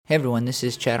Hey everyone, this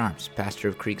is Chad Arms, pastor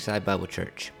of Creekside Bible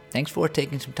Church. Thanks for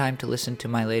taking some time to listen to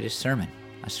my latest sermon,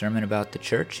 a sermon about the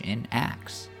church in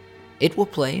Acts. It will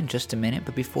play in just a minute,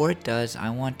 but before it does, I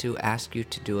want to ask you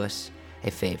to do us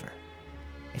a favor.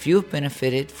 If you have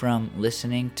benefited from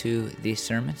listening to these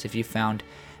sermons, if you found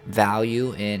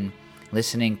value in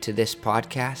listening to this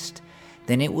podcast,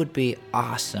 then it would be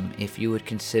awesome if you would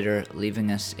consider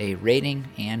leaving us a rating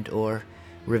and or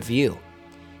review.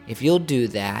 If you'll do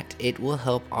that, it will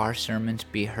help our sermons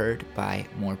be heard by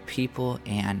more people,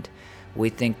 and we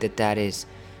think that that is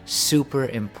super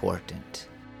important.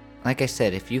 Like I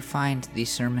said, if you find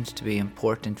these sermons to be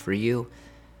important for you,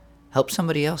 help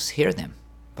somebody else hear them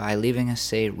by leaving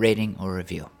us a rating or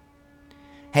review.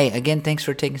 Hey, again, thanks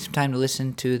for taking some time to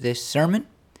listen to this sermon.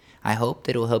 I hope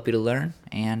that it will help you to learn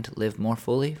and live more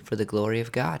fully for the glory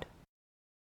of God.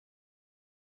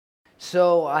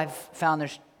 So I've found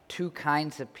there's two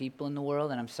kinds of people in the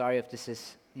world, and I'm sorry if this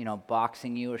is,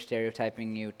 boxing you or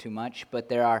stereotyping you too much, but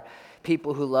there are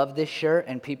people who love this shirt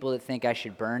and people that think I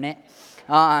should burn it.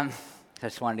 I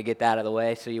just wanted to get that out of the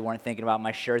way so you weren't thinking about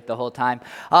my shirt the whole time.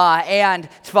 And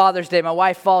it's Father's Day. My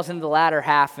wife falls into the latter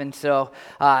half, and so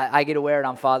I get to wear it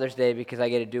on Father's Day because I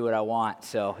get to do what I want.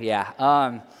 So, yeah.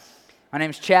 My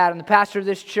name's Chad. I'm the pastor of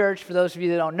this church, for those of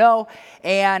you that don't know,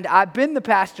 and I've been the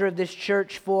pastor of this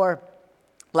church for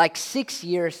like 6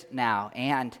 years now.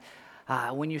 And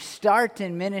when you start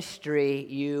in ministry,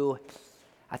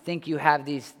 I think you have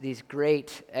these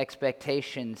great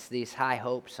expectations, these high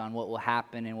hopes on what will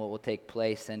happen and what will take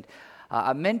place. And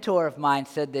a mentor of mine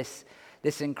said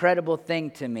this incredible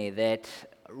thing to me that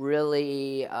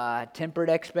really tempered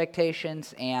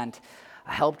expectations and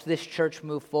helped this church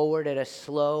move forward at a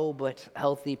slow but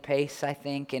healthy pace, I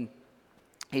think. And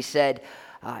he said,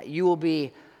 you will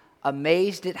be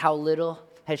amazed at how little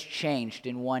has changed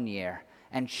in 1 year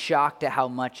and shocked at how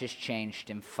much has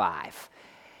changed in 5.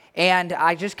 And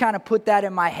I just kind of put that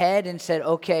in my head and said,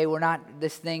 okay,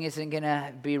 this thing isn't going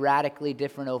to be radically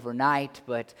different overnight,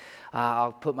 but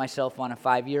I'll put myself on a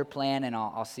 5-year plan and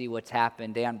I'll see what's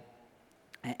happened.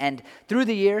 And through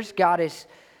the years, God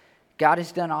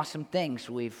has done awesome things.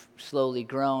 We've slowly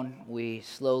grown. We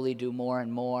slowly do more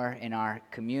and more in our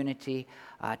community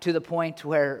to the point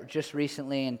where just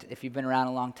recently, and if you've been around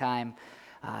a long time,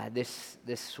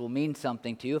 this will mean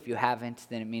something to you. If you haven't,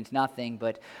 then it means nothing.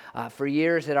 But for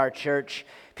years at our church,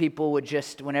 people would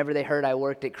just, whenever they heard I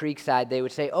worked at Creekside, they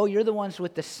would say, oh, you're the ones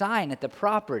with the sign at the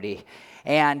property.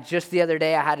 And just the other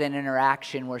day, I had an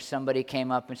interaction where somebody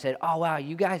came up and said, oh, wow,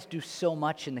 you guys do so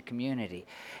much in the community.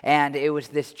 And it was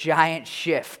this giant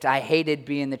shift. I hated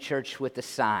being the church with the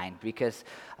sign because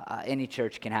any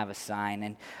church can have a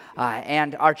sign.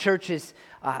 And our church is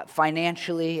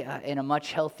financially in a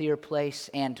much healthier place,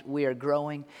 and we are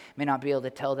growing. May not be able to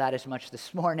tell that as much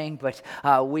this morning, but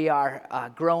we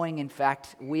are growing. In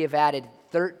fact, we have added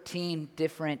 13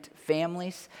 different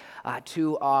families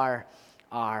to our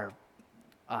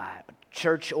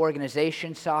church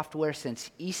organization software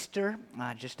since Easter,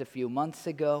 just a few months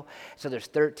ago. So there's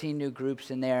 13 new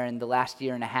groups in there. In the last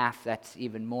year and a half, that's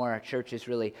even more. Our church has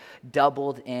really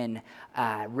doubled in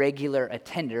regular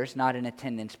attenders, not in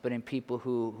attendance, but in people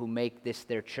who make this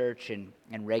their church and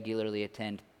regularly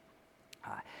attend.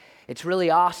 It's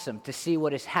really awesome to see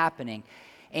what is happening.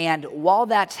 And while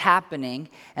that's happening,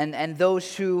 and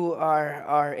those who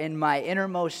are in my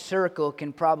innermost circle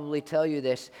can probably tell you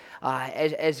this,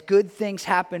 as good things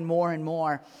happen more and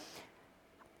more,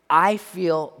 I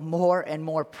feel more and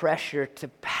more pressure to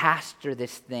pastor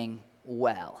this thing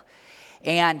well.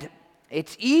 And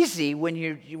it's easy when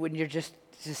you're just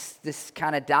this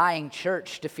kind of dying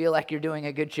church to feel like you're doing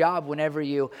a good job whenever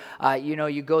you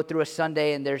go through a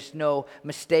Sunday and there's no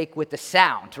mistake with the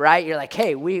sound, right? You're like,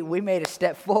 hey, we made a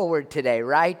step forward today,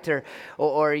 right?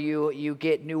 Or you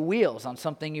get new wheels on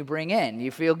something you bring in. You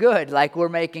feel good, like we're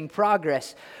making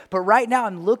progress. But right now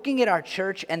I'm looking at our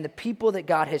church and the people that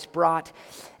God has brought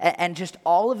and just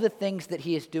all of the things that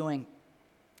He is doing.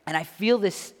 And I feel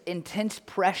this intense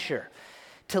pressure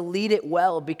to lead it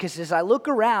well, because as I look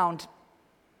around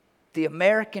the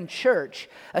American church,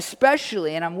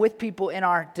 especially, and I'm with people in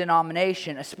our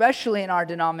denomination, especially in our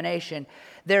denomination,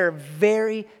 there are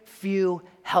very few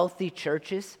healthy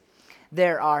churches.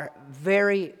 There are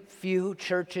very few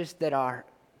churches that are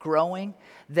growing.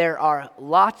 There are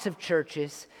lots of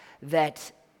churches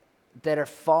that are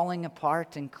falling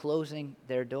apart and closing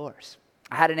their doors.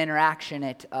 I had an interaction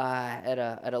at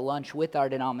a lunch with our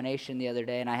denomination the other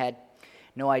day, and I had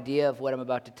no idea of what I'm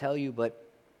about to tell you, but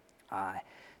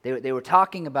They were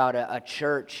talking about a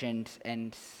church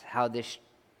and how this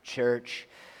church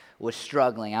was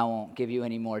struggling. I won't give you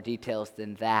any more details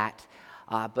than that.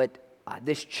 But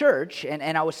this church,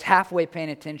 and I was halfway paying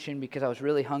attention because I was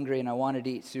really hungry and I wanted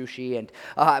to eat sushi.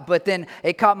 But then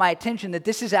it caught my attention that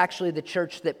this is actually the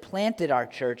church that planted our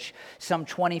church some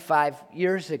 25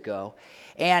 years ago.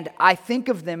 And I think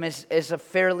of them as a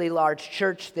fairly large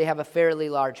church. They have a fairly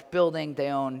large building. They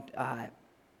own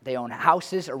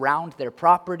houses around their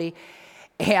property.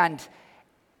 And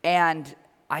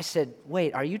I said,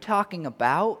 wait, are you talking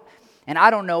about? And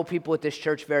I don't know people at this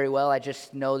church very well. I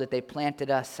just know that they planted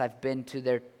us. I've been to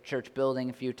their church building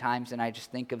a few times, and I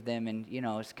just think of them, and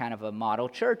it's kind of a model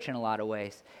church in a lot of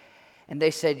ways. And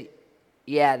they said,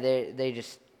 yeah,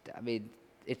 it's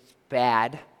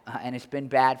bad, and it's been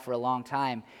bad for a long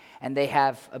time. And they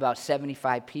have about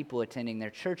 75 people attending their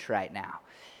church right now.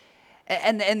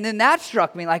 And then that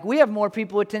struck me, like, we have more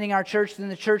people attending our church than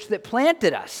the church that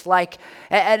planted us.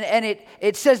 And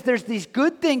it says there's these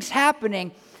good things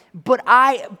happening, but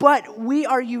we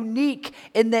are unique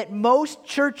in that most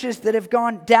churches that have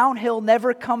gone downhill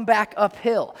never come back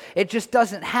uphill. It just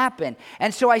doesn't happen.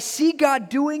 And so I see God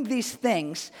doing these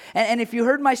things. And if you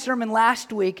heard my sermon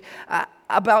last week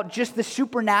about just the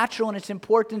supernatural and its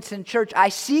importance in church, I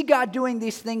see God doing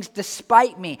these things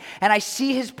despite me. And I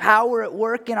see His power at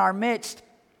work in our midst.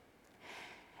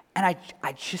 And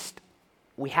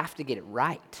we have to get it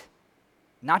right.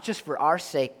 Not just for our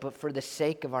sake, but for the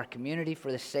sake of our community,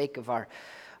 for the sake of our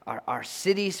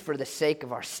cities, for the sake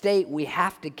of our state. We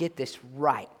have to get this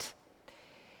right.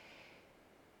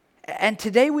 And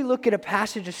today we look at a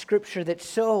passage of Scripture that's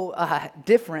so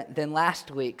different than last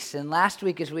week's. And last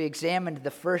week, as we examined the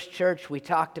first church, we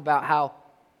talked about how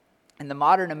in the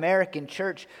modern American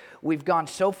church, we've gone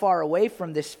so far away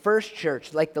from this first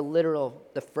church, like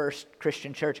the first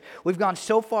Christian church. We've gone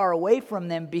so far away from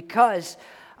them because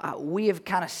we have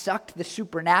kind of sucked the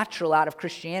supernatural out of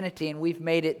Christianity, and we've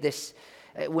made it this,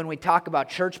 when we talk about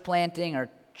church planting or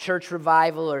church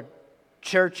revival or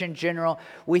church in general,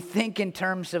 we think in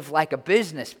terms of like a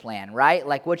business plan, right?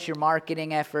 Like, what's your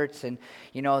marketing efforts? And,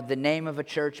 the name of a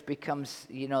church becomes,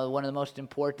 one of the most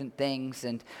important things.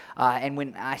 And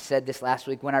when I said this last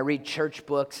week, when I read church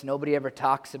books, nobody ever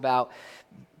talks about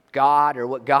God or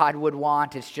what God would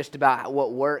want. It's just about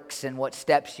what works and what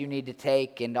steps you need to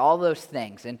take and all those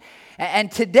things. And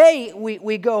today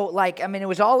we go it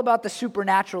was all about the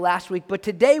supernatural last week, but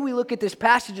today we look at this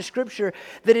passage of Scripture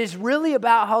that is really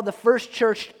about how the first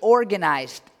church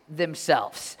organized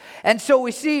themselves. And so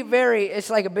we see it's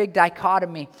like a big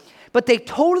dichotomy, but they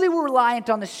totally were reliant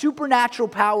on the supernatural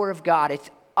power of God. It's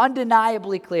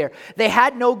undeniably clear. They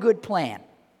had no good plan.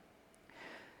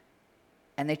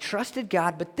 And they trusted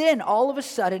God, but then all of a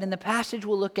sudden, in the passage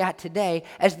we'll look at today,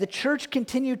 as the church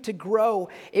continued to grow,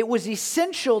 it was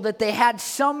essential that they had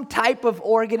some type of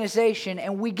organization,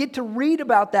 and we get to read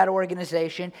about that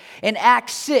organization in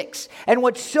Acts 6. And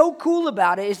what's so cool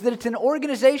about it is that it's an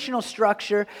organizational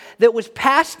structure that was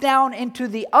passed down into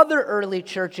the other early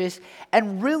churches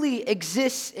and really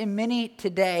exists in many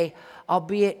today,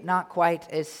 albeit not quite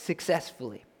as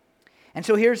successfully. And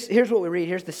so here's what we read.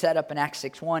 Here's the setup in Acts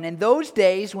 6:1. In those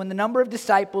days, when the number of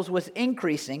disciples was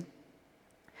increasing,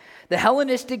 the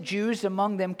Hellenistic Jews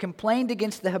among them complained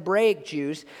against the Hebraic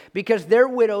Jews because their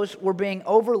widows were being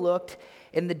overlooked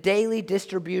in the daily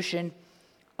distribution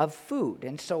of food.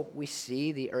 And so we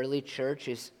see the early church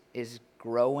is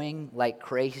growing like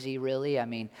crazy, really.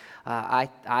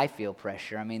 I feel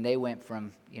pressure. They went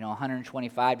from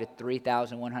 125 to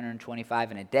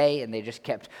 3,125 in a day, and they just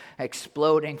kept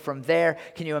exploding from there.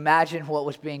 Can you imagine what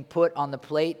was being put on the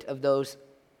plate of those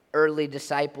early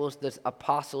disciples, those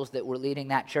apostles that were leading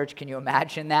that church? Can you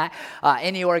imagine that?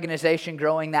 Any organization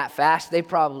growing that fast, they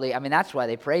probably, that's why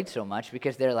they prayed so much,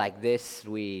 because they're like,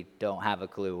 we don't have a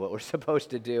clue what we're supposed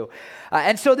to do.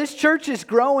 And so this church is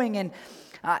growing, and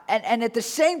at the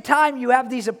same time, you have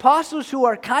these apostles who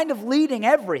are kind of leading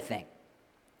everything.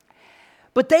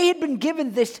 But they had been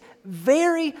given this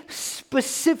very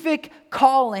specific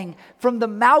calling from the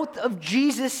mouth of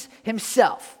Jesus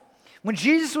himself. When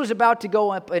Jesus was about to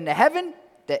go up into heaven,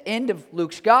 the end of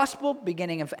Luke's gospel,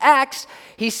 beginning of Acts,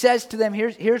 he says to them,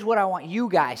 here's what I want you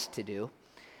guys to do.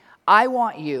 I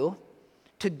want you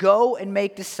to go and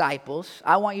make disciples.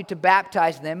 I want you to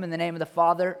baptize them in the name of the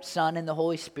Father, Son, and the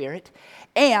Holy Spirit.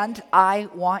 And I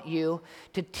want you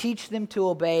to teach them to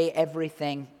obey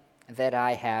everything that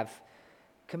I have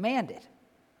commanded.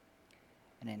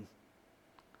 And in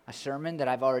a sermon that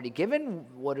I've already given,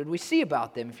 what did we see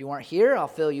about them? If you weren't here, I'll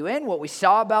fill you in. What we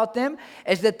saw about them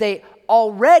is that they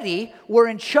already were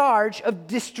in charge of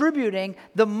distributing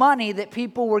the money that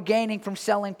people were gaining from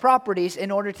selling properties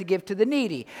in order to give to the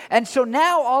needy. And so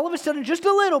now, all of a sudden, just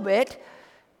a little bit,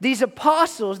 these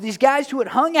apostles, these guys who had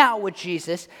hung out with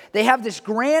Jesus, they have this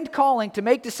grand calling to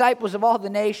make disciples of all the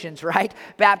nations, right?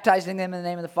 Baptizing them in the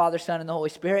name of the Father, Son, and the Holy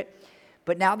Spirit.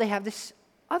 But now they have this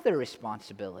other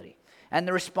responsibility. And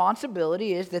the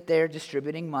responsibility is that they're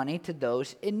distributing money to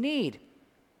those in need.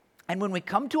 And when we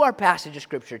come to our passage of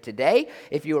Scripture today,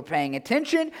 if you were paying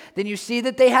attention, then you see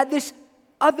that they had this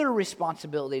other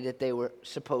responsibility that they were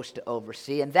supposed to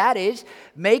oversee, and that is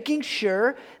making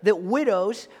sure that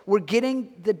widows were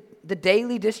getting the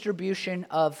daily distribution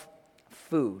of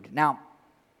food. Now,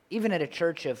 even at a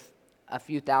church of a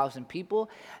few thousand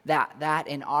people, that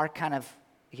in our kind of,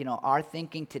 our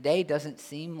thinking today doesn't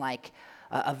seem like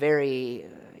a very,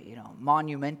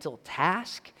 monumental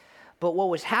task. But what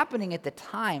was happening at the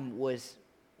time was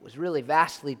really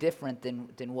vastly different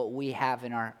than what we have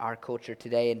in our culture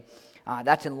today. And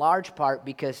that's in large part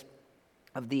because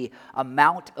of the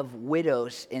amount of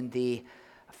widows in the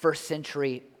first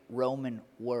century Roman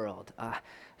world.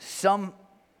 Some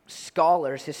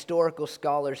scholars, historical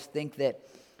scholars, think that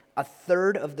a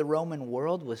third of the Roman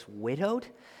world was widowed.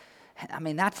 I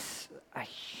mean, that's a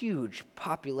huge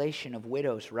population of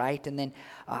widows, right? And then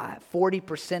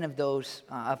 40% of those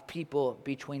of people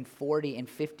between 40 and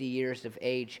 50 years of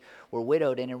age were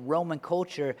widowed. And in Roman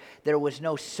culture, there was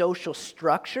no social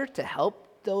structure to help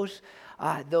those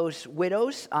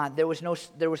widows. There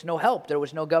was no help. There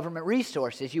was no government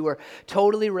resources. You were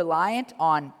totally reliant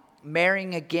on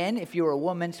marrying again, if you were a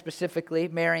woman specifically,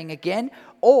 marrying again,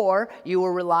 or you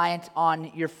were reliant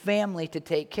on your family to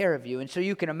take care of you. And so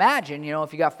you can imagine,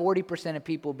 if you got 40% of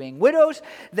people being widows,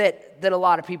 that a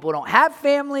lot of people don't have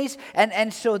families,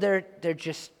 and so they're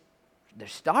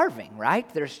starving,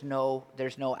 right? There's no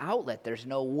outlet. There's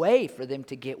no way for them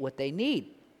to get what they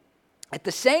need. At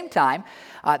the same time,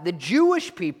 the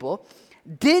Jewish people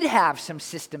did have some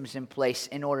systems in place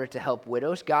in order to help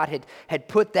widows. God had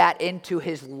put that into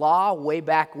his law way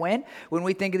back when. When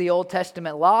we think of the Old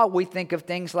Testament law, we think of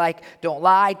things like don't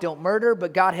lie, don't murder,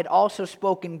 but God had also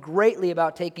spoken greatly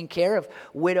about taking care of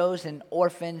widows and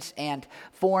orphans and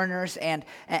foreigners. And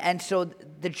so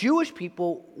the Jewish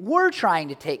people were trying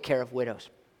to take care of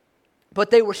widows. But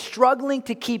they were struggling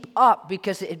to keep up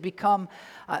because it had become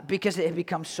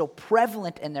so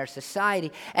prevalent in their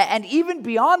society. And even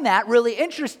beyond that, really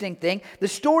interesting thing, the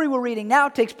story we're reading now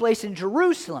takes place in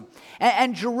Jerusalem.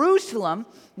 And Jerusalem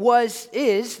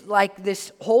is like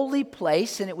this holy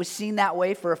place, and it was seen that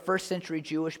way for a first century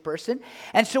Jewish person.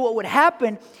 And so what would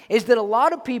happen is that a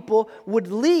lot of people would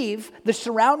leave the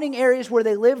surrounding areas where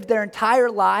they lived their entire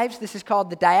lives. This is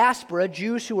called the diaspora,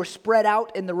 Jews who were spread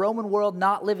out in the Roman world,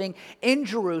 not living in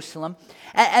Jerusalem.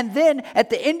 And then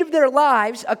at the end of their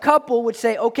lives, a couple would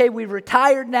say, okay, we've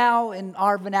retired now in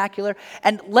our vernacular,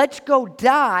 and let's go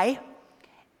die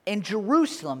in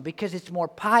Jerusalem because it's more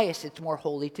pious, it's more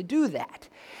holy to do that.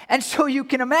 And so you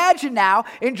can imagine now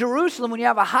in Jerusalem when you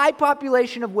have a high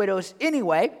population of widows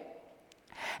anyway,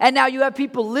 and now you have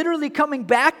people literally coming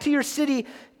back to your city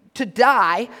to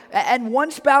die, and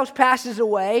one spouse passes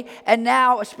away, and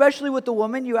now, especially with the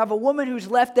woman, you have a woman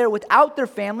who's left there without their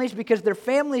families because their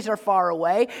families are far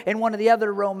away in one of the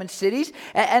other Roman cities,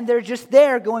 and they're just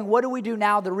there going, what do we do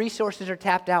now? The resources are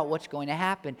tapped out. What's going to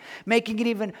happen? Making it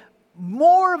even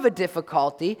more of a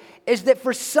difficulty is that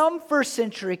for some first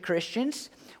century Christians,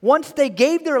 once they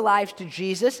gave their lives to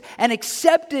Jesus and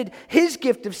accepted his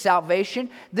gift of salvation,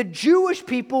 the Jewish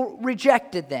people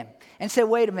rejected them and said,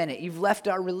 wait a minute, you've left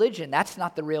our religion. That's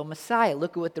not the real Messiah.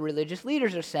 Look at what the religious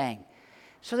leaders are saying.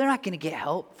 So they're not going to get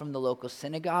help from the local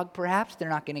synagogue, perhaps. They're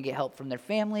not going to get help from their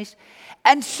families.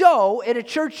 And so, at a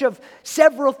church of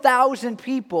several thousand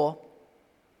people,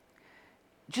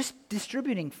 just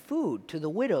distributing food to the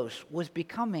widows was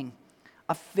becoming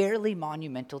a fairly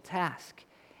monumental task.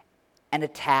 And a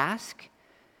task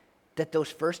that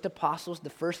those first apostles, the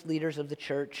first leaders of the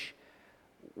church,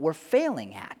 were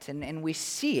failing at. And we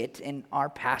see it in our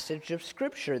passage of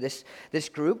Scripture. This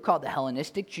group called the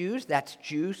Hellenistic Jews, that's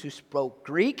Jews who spoke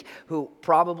Greek, who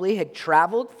probably had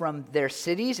traveled from their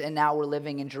cities and now were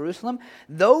living in Jerusalem.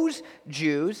 Those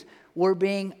Jews were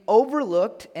being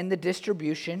overlooked in the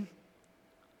distribution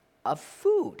of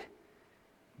food.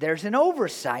 There's an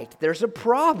oversight. There's a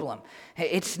problem.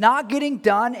 It's not getting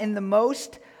done in the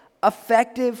most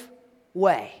effective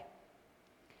way.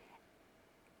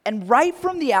 And right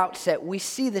from the outset, we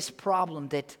see this problem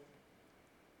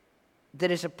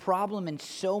that is a problem in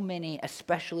so many,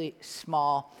 especially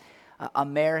small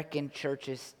American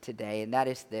churches today, and that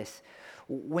is this.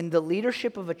 When the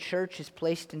leadership of a church is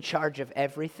placed in charge of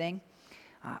everything,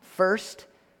 first,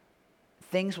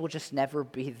 things will just never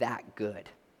be that good.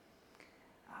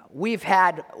 We've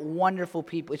had wonderful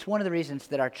people. It's one of the reasons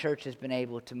that our church has been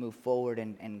able to move forward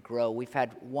and grow. We've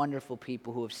had wonderful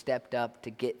people who have stepped up to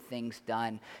get things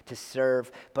done, to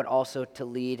serve, but also to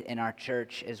lead in our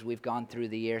church as we've gone through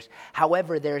the years.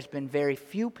 However, there's been very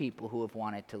few people who have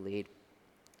wanted to lead.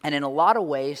 And in a lot of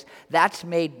ways, that's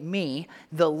made me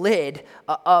the lid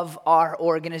of our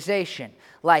organization.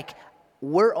 Like,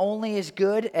 we're only as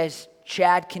good as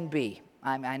Chad can be.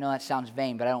 I know that sounds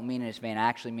vain, but I don't mean it as vain. I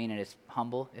actually mean it as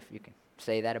humble, if you can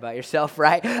say that about yourself,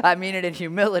 right? I mean it in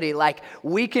humility. Like,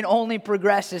 we can only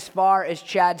progress as far as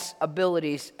Chad's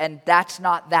abilities, and that's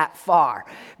not that far.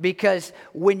 Because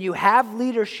when you have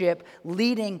leadership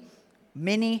leading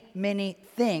many, many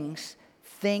things,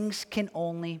 things can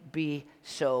only be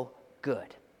so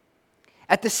good.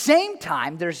 At the same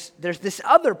time, there's this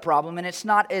other problem, and it's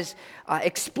not as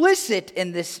explicit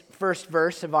in this first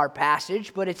verse of our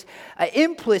passage, but it's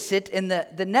implicit in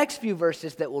the next few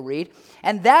verses that we'll read,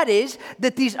 and that is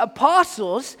that these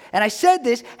apostles, and I said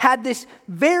this, had this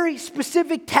very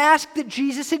specific task that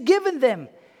Jesus had given them.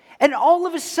 And all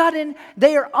of a sudden,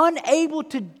 they are unable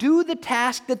to do the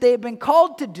task that they have been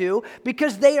called to do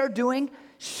because they are doing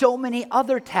so many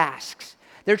other tasks.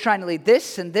 They're trying to lead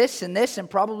this and this and this and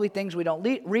probably things we don't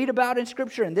read about in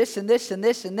Scripture and this and this and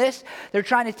this and this. They're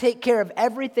trying to take care of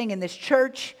everything in this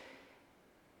church.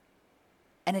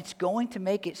 And it's going to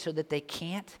make it so that they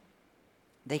can't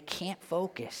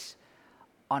focus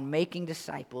on making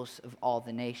disciples of all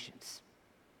the nations.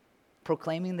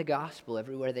 Proclaiming the gospel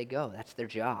everywhere they go. That's their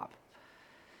job.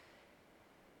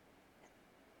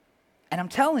 And I'm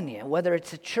telling you, whether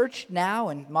it's a church now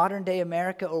in modern day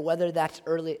America or whether that's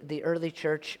the early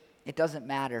church, it doesn't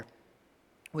matter.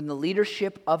 When the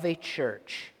leadership of a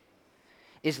church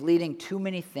is leading too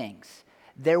many things,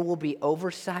 there will be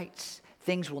oversights.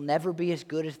 Things will never be as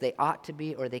good as they ought to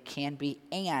be or they can be.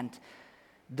 And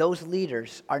those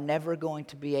leaders are never going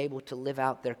to be able to live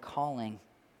out their calling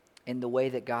in the way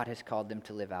that God has called them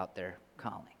to live out their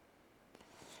calling.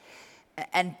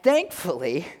 And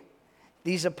thankfully,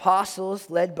 these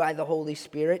apostles, led by the Holy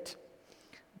Spirit,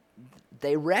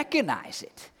 they recognize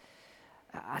it.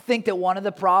 I think that one of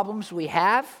the problems we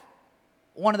have,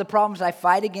 one of the problems I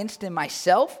fight against in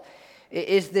myself,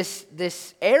 is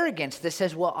this arrogance that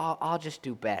says, well, I'll just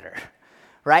do better,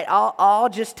 right? I'll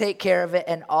just take care of it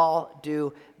and I'll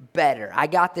do better. I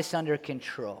got this under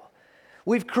control.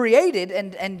 We've created,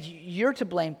 and you're to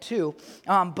blame too,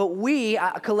 but we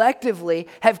collectively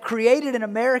have created an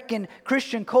American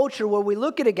Christian culture where we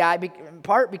look at a guy, in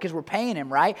part because we're paying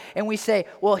him, right? And we say,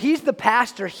 well, he's the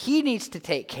pastor. He needs to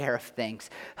take care of things.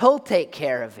 He'll take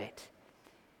care of it.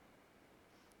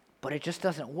 But it just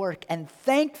doesn't work. And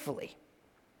thankfully,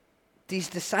 these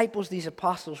disciples, these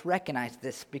apostles recognize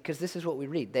this because this is what we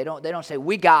read. They don't say,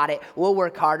 we got it, we'll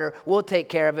work harder, we'll take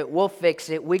care of it, we'll fix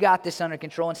it, we got this under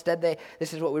control. Instead,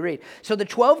 this is what we read. So the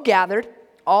 12 gathered,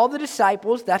 all the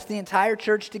disciples, that's the entire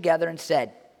church together, and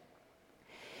said,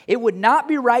 it would not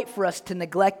be right for us to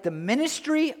neglect the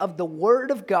ministry of the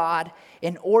Word of God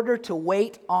in order to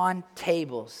wait on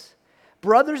tables.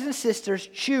 Brothers and sisters,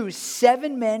 choose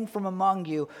 7 men from among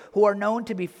you who are known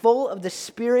to be full of the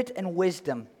Spirit and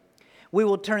wisdom. We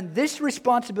will turn this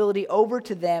responsibility over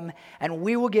to them, and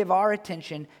we will give our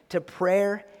attention to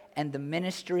prayer and the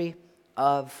ministry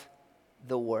of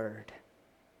the Word.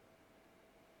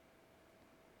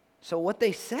 So what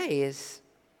they say is,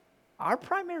 our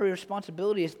primary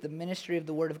responsibility is the ministry of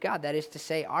the Word of God. That is to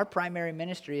say, our primary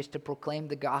ministry is to proclaim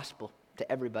the gospel to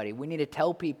everybody. We need to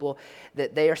tell people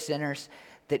that they are sinners,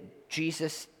 that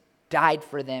Jesus died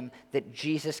for them, that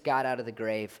Jesus got out of the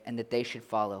grave, and that they should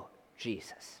follow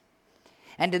Jesus.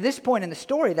 And to this point in the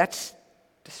story, that's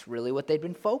really what they'd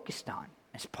been focused on.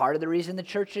 It's part of the reason the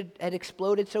church had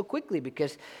exploded so quickly,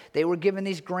 because they were given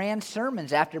these grand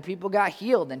sermons after people got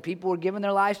healed and people were giving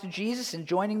their lives to Jesus and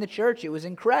joining the church. It was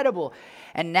incredible.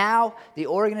 And now the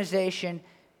organization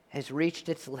has reached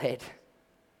its lid,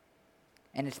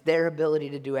 and it's their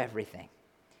ability to do everything.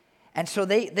 And so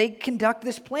they conduct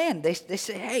this plan. They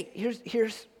say, hey,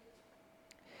 here's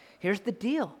the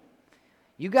deal.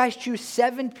 You guys choose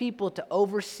 7 people to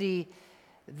oversee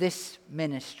this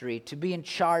ministry, to be in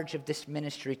charge of this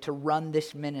ministry, to run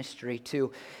this ministry,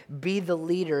 to be the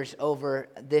leaders over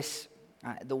this,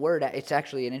 the word, it's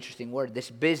actually an interesting word, this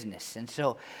business. And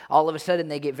so all of a sudden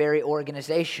they get very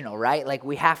organizational, right? Like,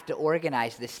 we have to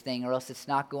organize this thing or else it's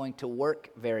not going to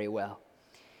work very well.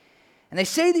 And they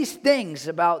say these things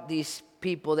about these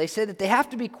people. They say that they have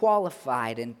to be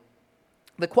qualified, and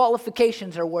the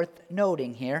qualifications are worth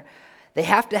noting here. They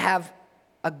have to have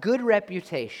a good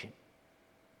reputation.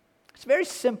 It's very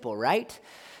simple, right?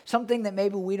 Something that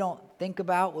maybe we don't think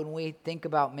about when we think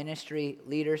about ministry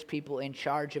leaders, people in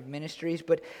charge of ministries,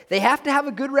 but they have to have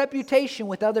a good reputation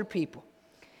with other people.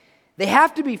 They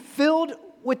have to be filled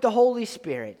with the Holy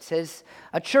Spirit. As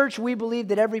a church, we believe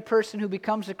that every person who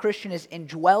becomes a Christian is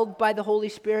indwelled by the Holy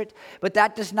Spirit, but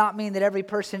that does not mean that every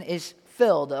person is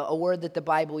filled, a word that the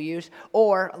Bible uses.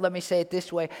 Or, let me say it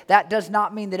this way, that does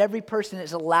not mean that every person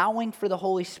is allowing for the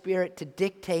Holy Spirit to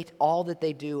dictate all that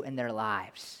they do in their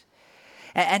lives.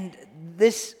 And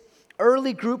this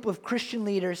early group of Christian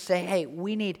leaders say, hey,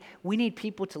 we need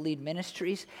people to lead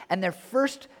ministries. And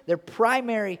their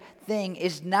primary thing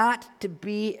is not to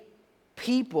be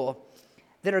people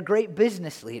that are great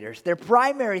business leaders. Their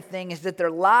primary thing is that their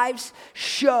lives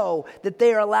show that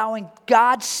they are allowing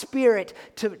God's Spirit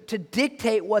to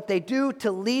dictate what they do,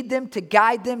 to lead them, to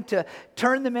guide them, to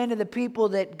turn them into the people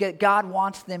that God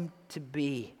wants them to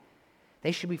be.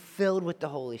 They should be filled with the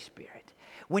Holy Spirit.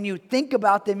 When you think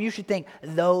about them, you should think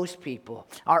those people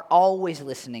are always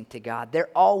listening to God. They're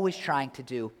always trying to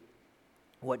do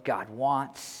what God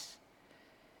wants.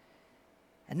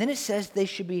 And then it says they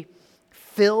should be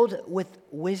filled with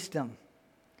wisdom.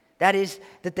 That is,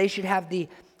 that they should have the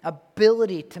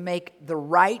ability to make the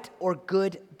right or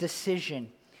good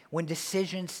decision when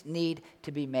decisions need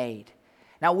to be made.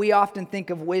 Now, we often think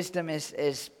of wisdom as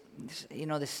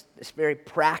this very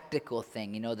practical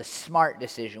thing, the smart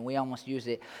decision. We almost use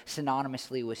it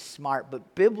synonymously with smart,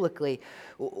 but biblically,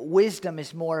 wisdom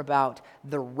is more about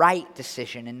the right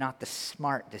decision and not the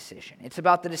smart decision. It's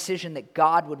about the decision that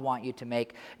God would want you to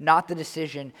make, not the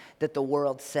decision that the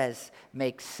world says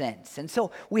makes sense. And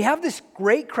so we have this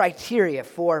great criteria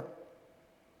for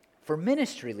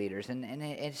ministry leaders, and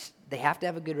they have to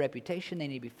have a good reputation, they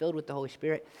need to be filled with the Holy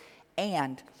Spirit,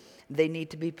 and they need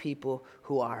to be people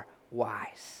who are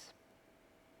wise.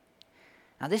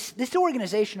 Now, this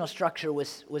organizational structure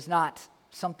was not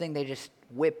something they just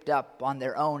whipped up on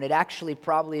their own. It actually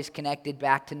probably is connected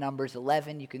back to Numbers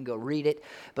 11. You can go read it.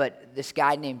 But this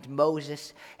guy named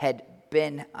Moses had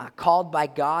been called by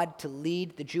God to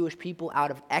lead the Jewish people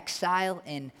out of exile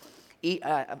in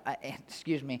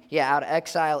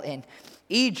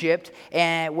Egypt,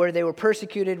 and where they were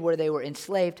persecuted, where they were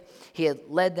enslaved. He had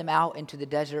led them out into the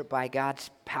desert by God's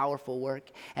powerful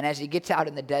work. And as he gets out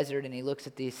in the desert and he looks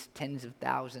at these tens of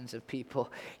thousands of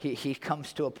people, he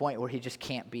comes to a point where he just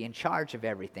can't be in charge of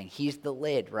everything. He's the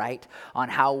lid, right, on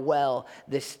how well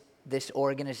this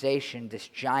organization, this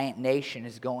giant nation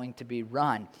is going to be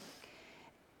run.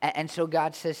 And so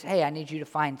God says, hey, I need you to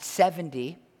find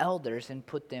 70 elders and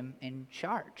put them in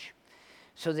charge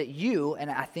so that you, and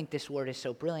I think this word is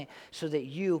so brilliant, so that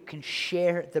you can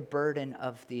share the burden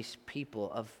of these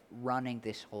people of running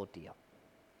this whole deal.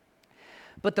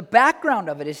 But the background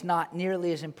of it is not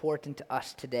nearly as important to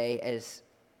us today as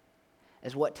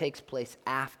what takes place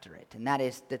after it, and that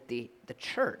is that the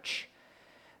church,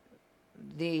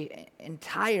 the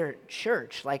entire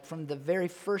church, like from the very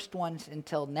first ones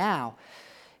until now,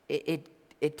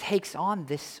 it takes on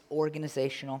this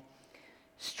organizational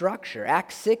structure.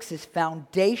 Acts 6 is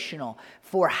foundational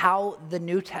for how the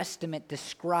New Testament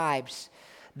describes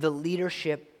the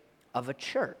leadership of a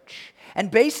church. And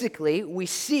basically, we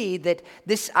see that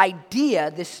this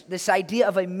idea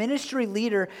of a ministry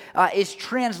leader is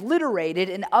transliterated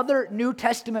in other New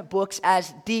Testament books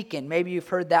as deacon. Maybe you've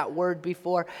heard that word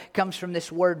before. It comes from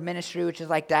this word ministry, which is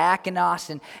like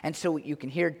diakonos, and so you can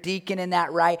hear deacon in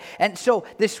that, right? And so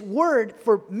this word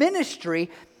for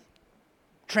ministry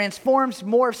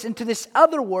morphs into this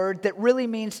other word that really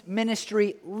means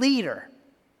ministry leader.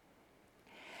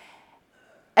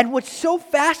 And what's so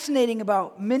fascinating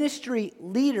about ministry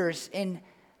leaders in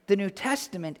the New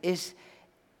Testament is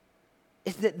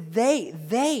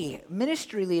that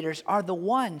ministry leaders are the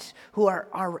ones who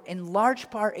are in large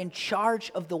part in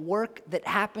charge of the work that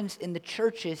happens in the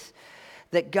churches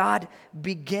that God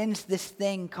begins this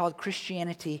thing called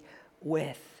Christianity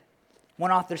with.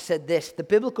 One author said this: the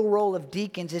biblical role of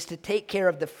deacons is to take care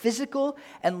of the physical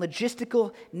and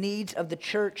logistical needs of the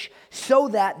church so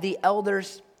that the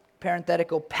elders,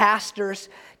 parenthetical, pastors,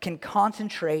 can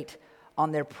concentrate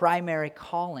on their primary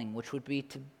calling, which would be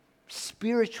to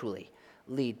spiritually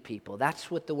lead people. That's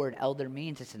what the word elder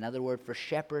means. It's another word for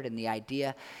shepherd, and the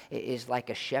idea is like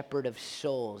a shepherd of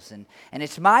souls. And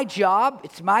it's my job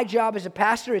as a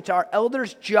pastor, it's our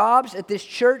elders' jobs at this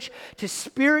church to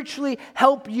spiritually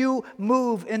help you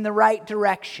move in the right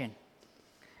direction.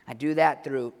 I do that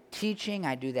through teaching.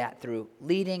 I do that through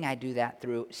leading. I do that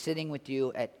through sitting with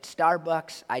you at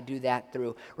Starbucks. I do that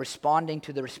through responding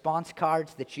to the response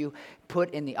cards that you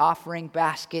put in the offering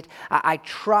basket. I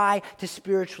try to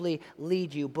spiritually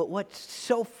lead you. But what's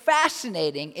so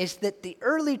fascinating is that the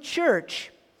early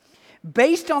church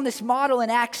based on this model in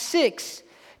Acts 6,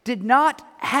 did not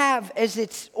have as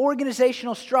its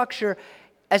organizational structure,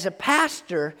 as a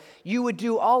pastor, you would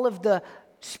do all of the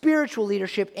spiritual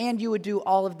leadership and you would do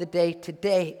all of the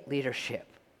day-to-day leadership.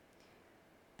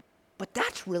 But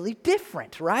that's really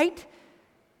different, right?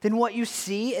 Than what you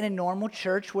see in a normal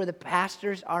church where the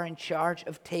pastors are in charge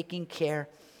of taking care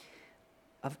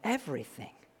of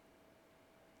everything.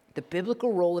 The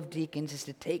biblical role of deacons is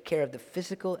to take care of the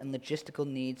physical and logistical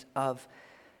needs of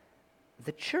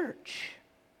the church.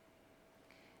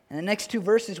 In the next 2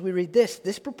 verses we read this: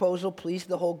 this proposal pleased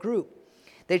the whole group.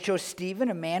 They chose Stephen,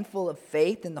 a man full of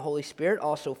faith in the Holy Spirit,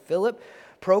 also Philip,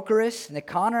 Prochorus,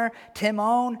 Nicanor,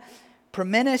 Timon,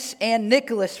 Parmenas, and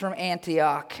Nicholas from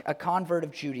Antioch, a convert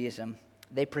of Judaism.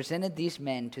 They presented these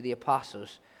men to the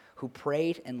apostles, who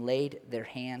prayed and laid their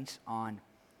hands on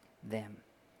them.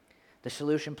 The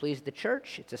solution pleased the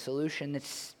church. It's a solution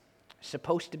that's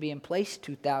supposed to be in place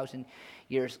 2,000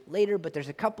 years later, but there's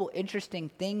a couple interesting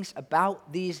things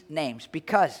about these names,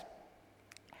 because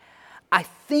I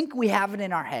think we have it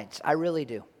in our heads, I really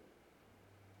do,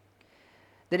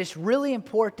 that it's really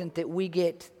important that we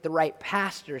get the right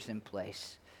pastors in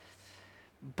place,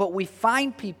 but we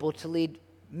find people to lead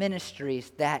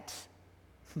ministries that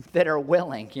are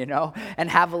willing, and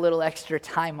have a little extra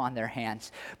time on their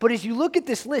hands. But as you look at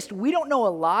this list, we don't know a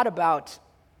lot about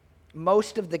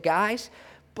most of the guys,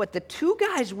 but the 2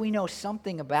 guys we know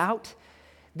something about,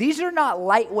 these are not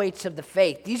lightweights of the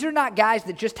faith. These are not guys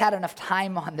that just had enough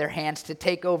time on their hands to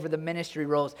take over the ministry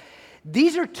roles.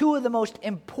 These are 2 of the most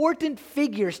important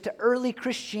figures to early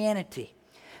Christianity.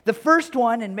 The first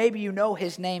one, and maybe you know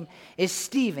his name, is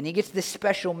Stephen. He gets this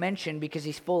special mention because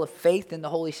he's full of faith in the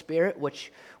Holy Spirit,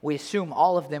 which we assume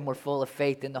all of them were full of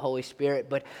faith in the Holy Spirit.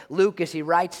 But Luke, as he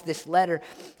writes this letter,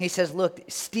 he says, look,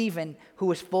 Stephen, who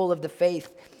was full of the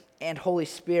faith and Holy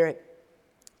Spirit,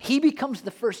 he becomes the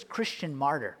first Christian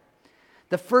martyr.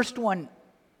 The first one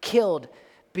killed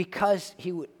because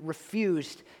he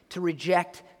refused to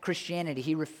reject Christianity.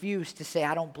 He refused to say,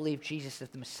 I don't believe Jesus is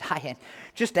the Messiah. And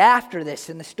just after this,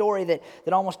 in the story that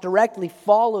almost directly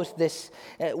follows this,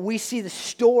 we see the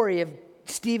story of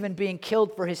Stephen being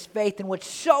killed for his faith. And what's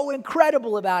so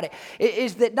incredible about it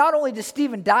is that not only does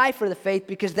Stephen die for the faith,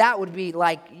 because that would be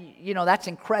like, that's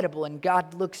incredible. And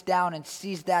God looks down and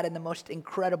sees that in the most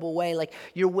incredible way. Like,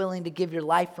 you're willing to give your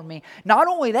life for me. Not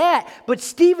only that, but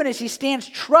Stephen, as he stands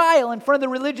trial in front of the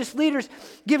religious leaders,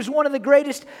 gives one of the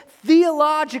greatest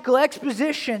theological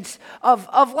expositions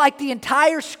of like the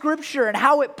entire scripture and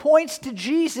how it points to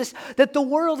Jesus that the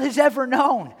world has ever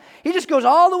known. He just goes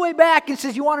all the way back and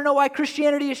says, you want to know why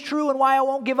Christianity is true and why I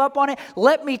won't give up on it?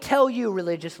 Let me tell you,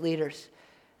 religious leaders.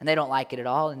 And they don't like it at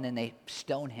all, and then they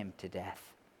stone him to death.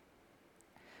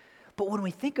 But when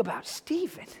we think about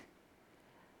Stephen,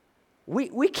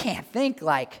 we can't think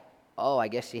like, oh, I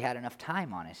guess he had enough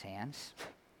time on his hands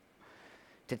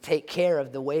to take care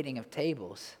of the waiting of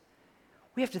tables.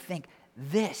 We have to think,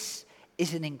 this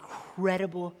is an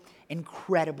incredible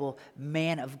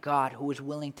man of God who was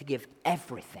willing to give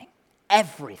everything,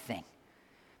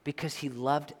 because he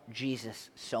loved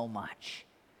Jesus so much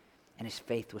and his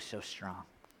faith was so strong.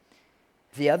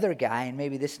 The other guy, and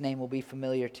maybe this name will be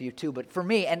familiar to you too, but for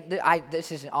me, and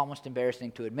this is almost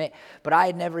embarrassing to admit, but I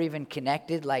had never even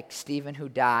connected like Stephen who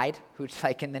died, who's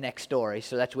like in the next story,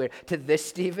 so that's weird, to this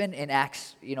Stephen in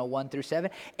Acts 1 through 7,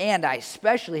 and I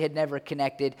especially had never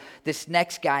connected this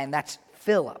next guy, and that's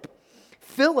Philip.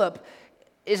 Philip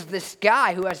is this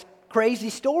guy who has crazy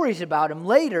stories about him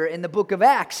later in the book of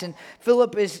Acts. And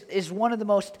Philip is one of the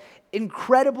most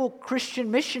incredible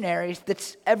Christian missionaries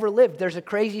that's ever lived. There's a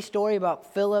crazy story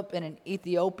about Philip and an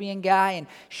Ethiopian guy, and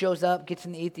shows up, gets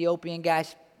in the Ethiopian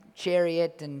guy's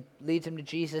chariot and leads him to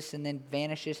Jesus and then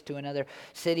vanishes to another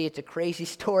city. It's a crazy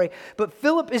story. But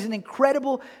Philip is an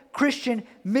incredible Christian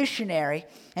missionary,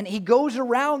 and he goes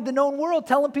around the known world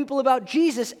telling people about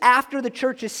Jesus after the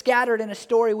church is scattered, in a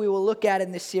story we will look at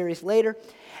in this series later.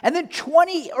 And then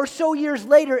 20 or so years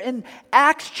later in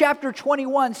Acts chapter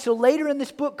 21, so later in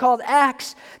this book called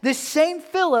Acts, this same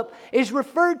Philip is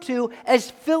referred to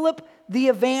as Philip the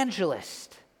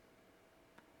evangelist.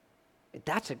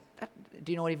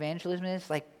 Do you know what evangelism is?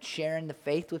 Like sharing the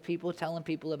faith with people, telling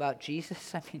people about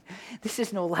Jesus. I mean, this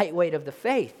is no lightweight of the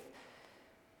faith.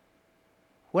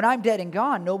 When I'm dead and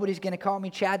gone, nobody's going to call me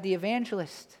Chad the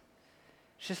evangelist.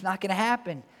 It's just not going to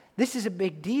happen. This is a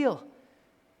big deal.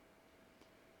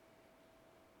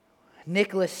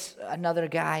 Nicholas, another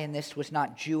guy in this, was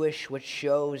not Jewish, which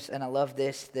shows, and I love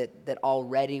this, that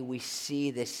already we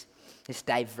see this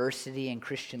diversity in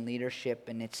Christian leadership.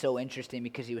 And it's so interesting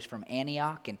because he was from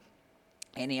Antioch, and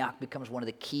Antioch becomes one of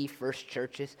the key first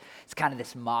churches. It's kind of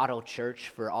this model church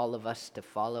for all of us to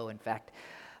follow. In fact,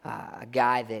 a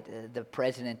guy that the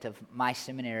president of my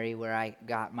seminary where I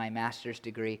got my master's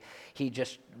degree, he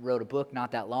just wrote a book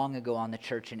not that long ago on the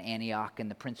church in Antioch and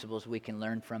the principles we can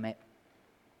learn from it.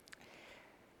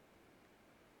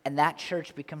 And that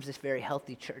church becomes this very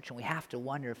healthy church, and we have to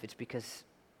wonder if it's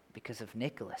because of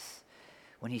Nicholas.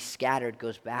 When he's scattered,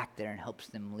 goes back there and helps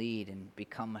them lead and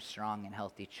become a strong and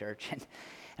healthy church. And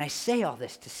I say all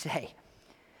this to say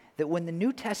that when the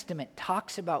New Testament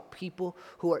talks about people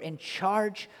who are in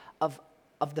charge of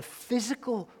the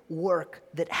physical work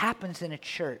that happens in a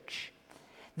church,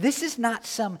 this is not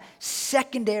some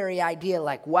secondary idea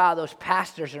like, wow, those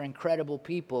pastors are incredible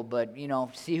people, but,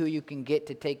 see who you can get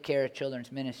to take care of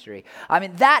children's ministry. I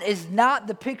mean, that is not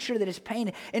the picture that is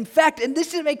painted. In fact, and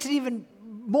this makes it even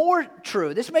more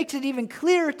true. This makes it even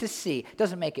clearer to see.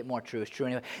 Doesn't make it more true, it's true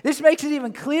anyway. This makes it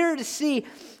even clearer to see,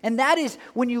 and that is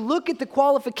when you look at the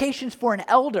qualifications for an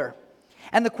elder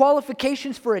and the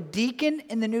qualifications for a deacon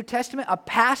in the New Testament, a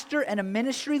pastor and a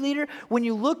ministry leader, when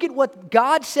you look at what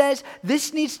God says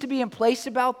this needs to be in place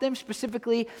about them,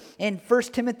 specifically in 1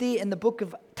 Timothy and the book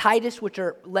of Titus, which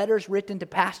are letters written to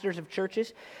pastors of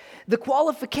churches, the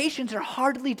qualifications are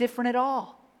hardly different at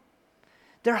all.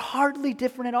 They're hardly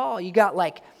different at all. You got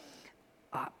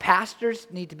pastors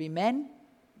need to be men,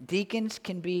 deacons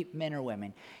can be men or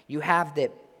women. You have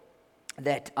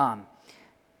that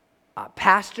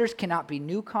pastors cannot be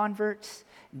new converts,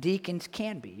 deacons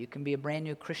can be. You can be a brand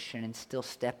new Christian and still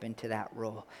step into that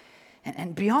role.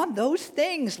 And beyond those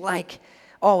things,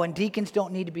 and deacons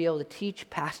don't need to be able to teach,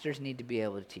 pastors need to be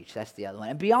able to teach. That's the other one.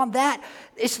 And beyond that,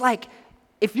 it's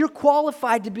if you're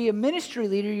qualified to be a ministry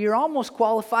leader, you're almost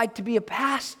qualified to be a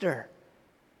pastor.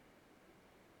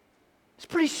 It's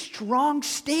pretty strong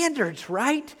standards,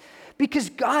 right?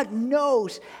 Because God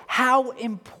knows how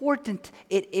important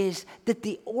it is that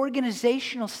the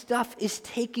organizational stuff is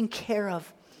taken care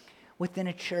of within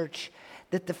a church,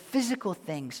 that the physical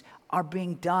things are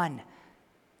being done.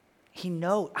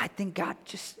 I think God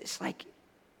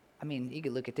you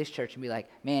could look at this church and be like,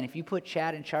 man, if you put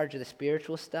Chad in charge of the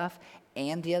spiritual stuff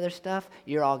and the other stuff,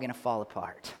 you're all going to fall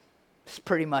apart. It's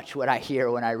pretty much what I hear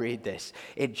when I read this.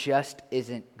 It just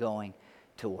isn't going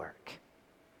to work.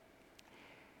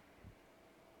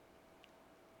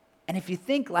 And if you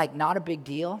think not a big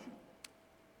deal,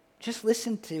 just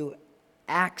listen to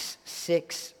Acts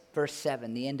 6, verse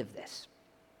 7, the end of this.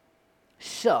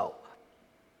 So,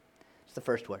 it's the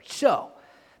first word. So,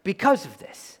 because of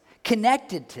this,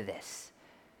 connected to this,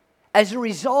 as a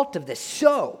result of this,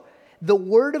 so the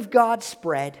word of God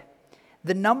spread,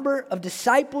 the number of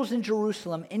disciples in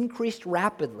Jerusalem increased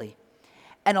rapidly,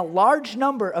 and a large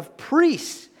number of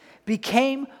priests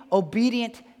became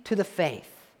obedient to the faith.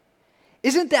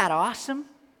 Isn't that awesome?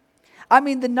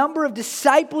 The number of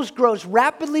disciples grows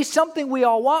rapidly, something we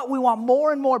all want. We want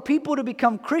more and more people to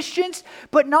become Christians.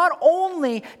 But not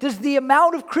only does the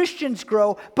amount of Christians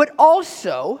grow, but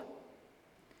also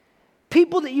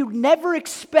people that you'd never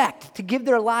expect to give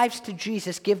their lives to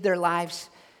Jesus, give their lives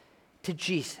to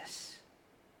Jesus.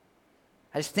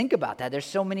 I just think about that. There's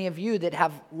so many of you that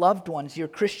have loved ones. You're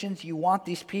Christians. You want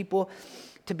these people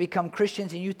to become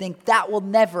Christians, and you think that will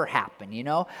never happen,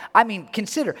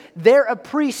 consider, they're a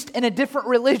priest in a different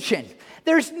religion.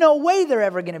 There's no way they're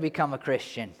ever going to become a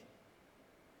Christian.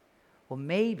 Well,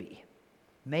 maybe,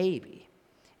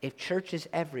 if churches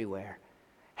everywhere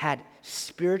had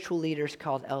spiritual leaders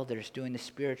called elders doing the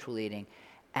spiritual leading,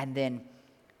 and then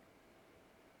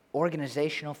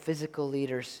organizational, physical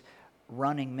leaders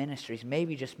running ministries,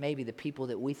 maybe, just maybe, the people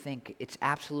that we think it's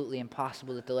absolutely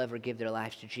impossible that they'll ever give their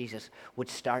lives to Jesus would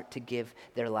start to give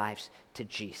their lives to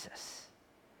Jesus.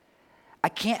 I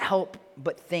can't help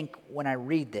but think when I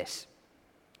read this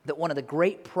that one of the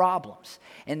great problems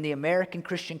in the American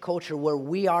Christian culture, where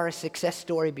we are a success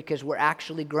story because we're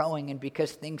actually growing and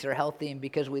because things are healthy and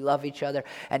because we love each other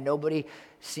and nobody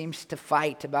seems to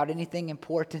fight about anything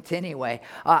important anyway.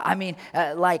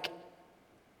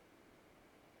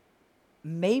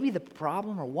 Maybe the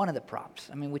problem, or one of the problems,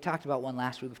 we talked about one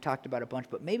last week, we've talked about a bunch,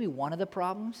 but maybe one of the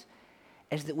problems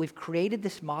is that we've created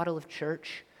this model of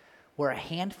church where a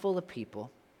handful of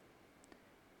people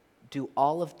do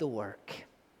all of the work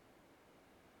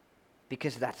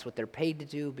because that's what they're paid to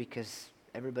do, because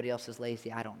everybody else is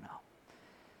lazy, I don't know.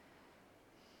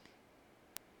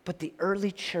 But the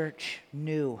early church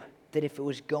knew that if it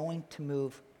was going to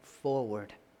move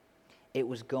forward, it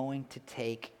was going to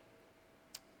take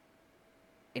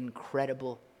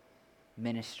incredible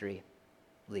ministry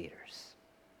leaders.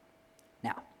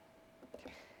 Now,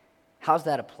 how's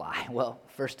that apply? Well,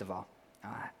 first of all,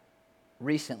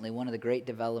 recently, one of the great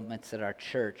developments at our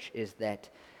church is that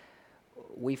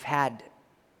we've had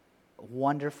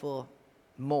wonderful,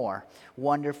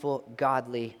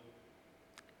 godly,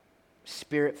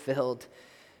 Spirit-filled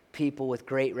people with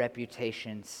great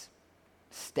reputations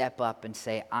step up and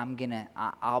say,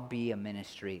 I'll be a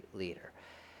ministry leader.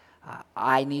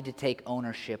 I need to take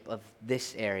ownership of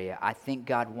this area. I think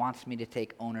God wants me to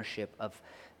take ownership of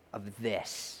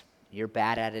this. You're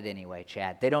bad at it anyway,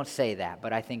 Chad. They don't say that,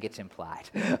 but I think it's implied.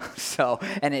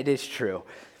 And it is true.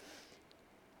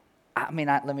 Let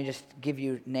me just give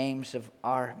you names of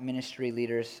our ministry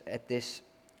leaders at this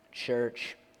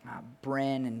church.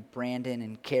 Bryn and Brandon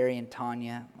and Carrie and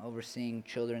Tanya overseeing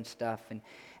children's stuff, and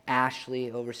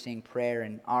Ashley overseeing prayer,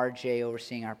 and RJ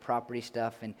overseeing our property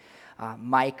stuff, and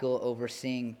Michael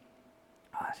overseeing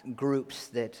groups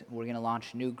that we're going to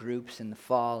launch new groups in the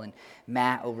fall, and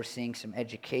Matt overseeing some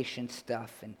education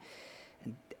stuff. And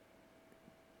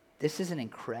this is an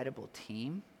incredible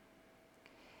team.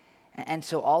 And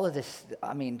so all of this,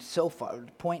 so far,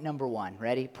 point number one,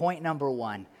 ready? Point number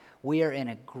one, we are in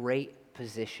a great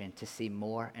position to see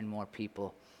more and more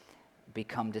people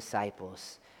become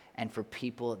disciples, and for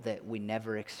people that we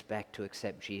never expect to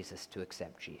accept Jesus to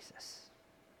accept Jesus.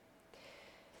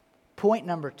 Point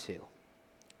number two,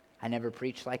 I never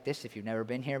preached like this if you've never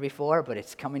been here before, but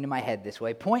it's coming to my head this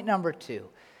way. Point number two,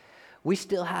 we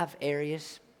still have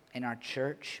areas in our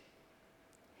church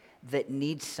that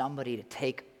need somebody to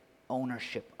take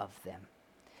ownership of them.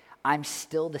 I'm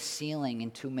still the ceiling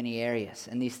in too many areas,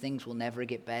 and these things will never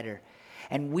get better.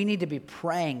 And we need to be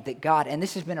praying that God, and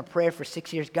this has been a prayer for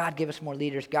 6 years, God give us more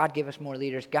leaders, God give us more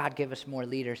leaders, God give us more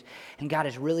leaders. And God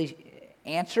has really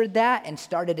answered that and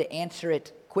started to answer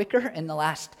it quicker in the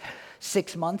last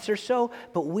 6 months or so,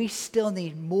 but we still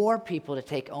need more people to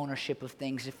take ownership of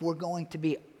things if we're going to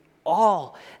be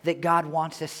all that God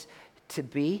wants us to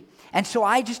be. And so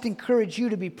I just encourage you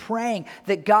to be praying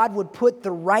that God would put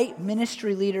the right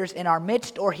ministry leaders in our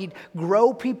midst, or he'd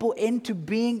grow people into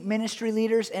being ministry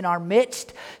leaders in our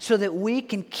midst so that we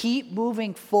can keep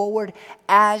moving forward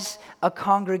as a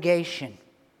congregation.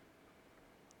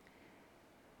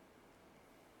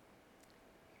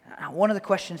 Now, one of the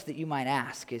questions that you might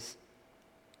ask is,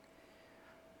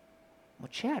 well,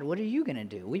 Chad, what are you going to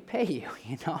do? We pay you,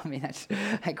 that's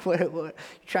like, what you're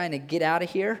trying to get out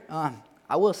of here?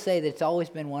 I will say that it's always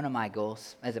been one of my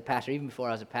goals as a pastor, even before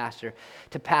I was a pastor,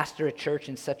 to pastor a church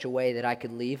in such a way that I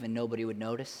could leave and nobody would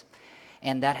notice.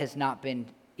 And that has not been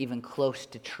even close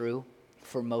to true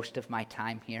for most of my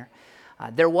time here.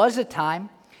 There was a time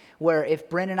where if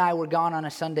Bryn and I were gone on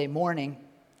a Sunday morning,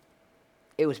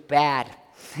 it was bad.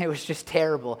 It was just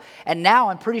terrible. And now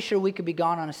I'm pretty sure we could be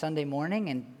gone on a Sunday morning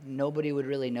and nobody would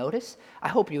really notice. I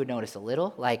hope you would notice a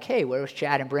little, like, hey, where was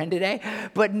Chad and Bryn today?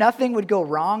 But nothing would go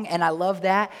wrong, and I love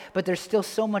that. But there's still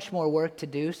so much more work to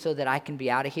do so that I can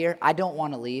be out of here. I don't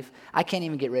want to leave. I can't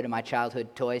even get rid of my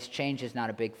childhood toys. Change is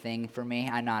not a big thing for me.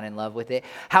 I'm not in love with it.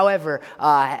 However,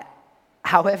 I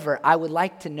would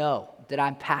like to know that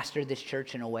I'm pastor this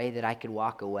church in a way that I could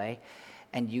walk away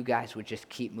and you guys would just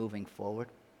keep moving forward.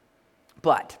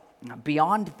 But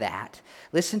beyond that,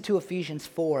 listen to Ephesians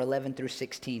 4:11 through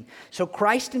 16. So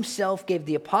Christ himself gave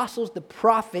the apostles, the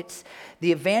prophets,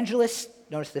 the evangelists,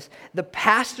 notice this, the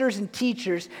pastors and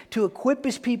teachers to equip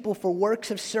his people for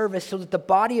works of service so that the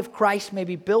body of Christ may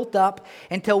be built up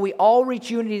until we all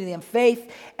reach unity in faith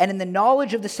and in the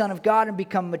knowledge of the Son of God and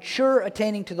become mature,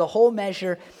 attaining to the whole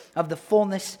measure of the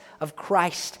fullness of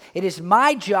Christ. It is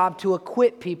my job to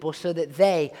equip people so that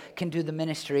they can do the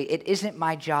ministry. It isn't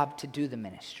my job to do the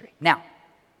ministry. Now,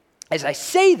 as I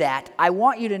say that, I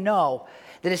want you to know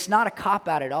that it's not a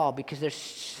cop-out at all, because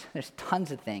there's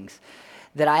tons of things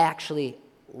that I actually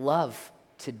love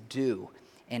to do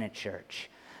in a church.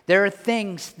 There are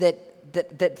things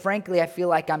that frankly I feel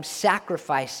like I'm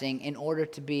sacrificing in order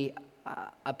to be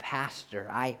a pastor.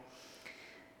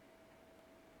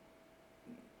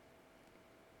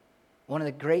 One of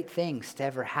the great things to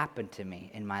ever happen to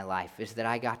me in my life is that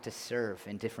I got to serve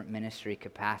in different ministry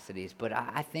capacities. But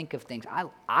I think of things,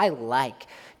 I like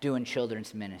doing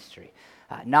children's ministry.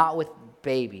 Not with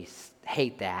babies,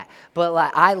 hate that. But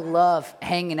I love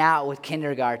hanging out with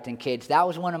kindergarten kids. That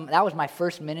was my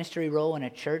first ministry role in a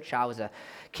church. I was a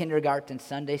kindergarten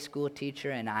Sunday school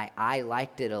teacher, and I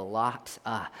liked it a lot.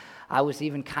 I was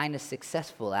even kind of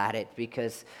successful at it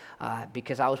because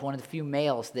I was one of the few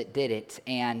males that did it,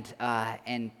 and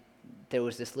there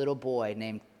was this little boy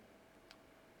named,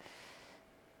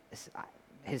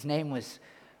 his name was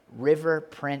River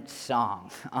Prince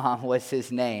Song was his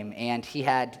name, and he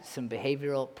had some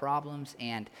behavioral problems,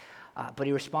 and But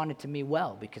he responded to me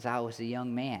well because I was a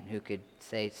young man who could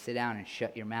say, sit down and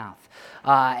shut your mouth.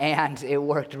 And it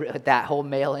worked with that whole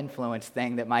male influence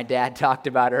thing that my dad talked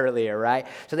about earlier, right?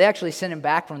 So they actually sent him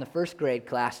back from the first grade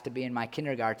class to be in my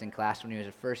kindergarten class when he was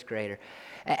a first grader.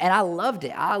 And I loved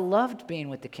it. I loved being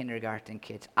with the kindergarten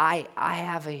kids. I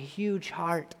have a huge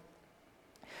heart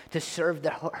to serve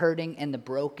the hurting and the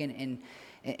broken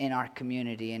in our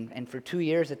community. And for 2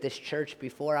 years at this church,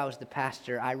 before I was the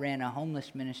pastor, I ran a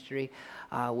homeless ministry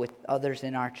with others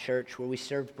in our church where we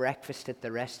served breakfast at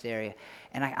the rest area.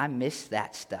 And I miss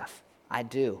that stuff. I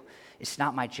do. It's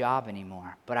not my job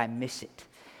anymore, but I miss it.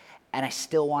 And I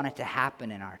still want it to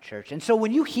happen in our church. And so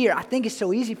when you hear, I think it's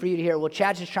so easy for you to hear, well,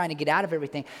 Chad's just trying to get out of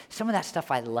everything. Some of that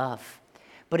stuff I love.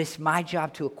 But it's my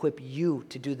job to equip you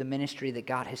to do the ministry that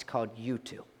God has called you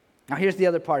to. Now here's the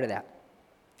other part of that.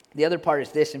 The other part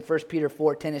is this. In 1 Peter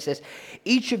 4:10 it says,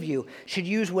 each of you should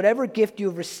use whatever gift you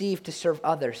have received to serve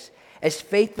others as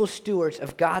faithful stewards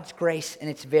of God's grace in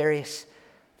its various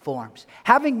forms.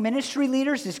 Having ministry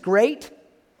leaders is great.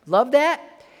 Love that.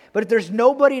 But if there's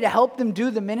nobody to help them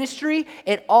do the ministry,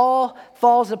 it all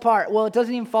falls apart. Well, it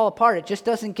doesn't even fall apart. It just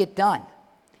doesn't get done.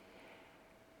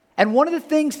 And one of the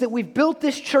things that we've built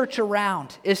this church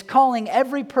around is calling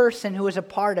every person who is a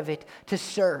part of it to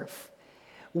serve.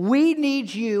 We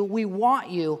need you, we want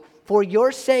you, for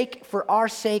your sake, for our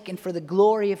sake, and for the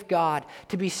glory of God,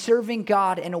 to be serving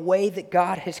God in a way that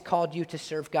God has called you to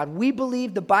serve God. We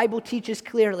believe the Bible teaches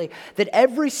clearly that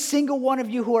every single one of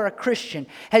you who are a Christian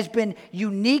has been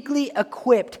uniquely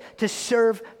equipped to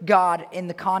serve God in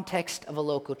the context of a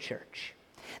local church.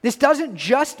 This doesn't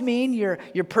just mean your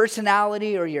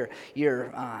personality or your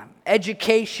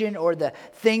education or the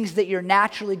things that you're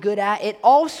naturally good at. It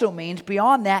also means,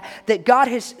 beyond that, that God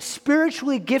has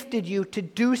spiritually gifted you to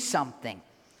do something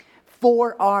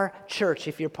for our church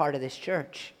if you're part of this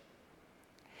church.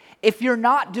 If you're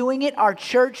not doing it, our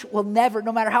church will never,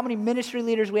 no matter how many ministry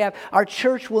leaders we have, our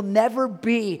church will never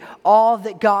be all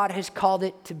that God has called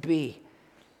it to be.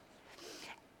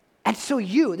 And so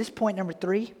this is point number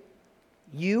 3.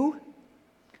 You,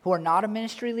 who are not a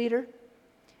ministry leader,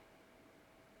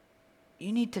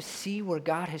 you need to see where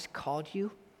God has called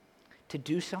you to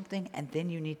do something, and then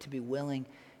you need to be willing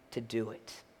to do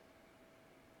it.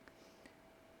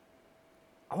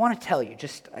 I want to tell you,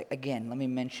 just again, let me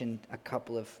mention a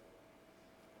couple of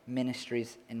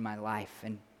ministries in my life.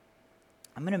 And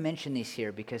I'm going to mention these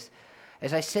here because,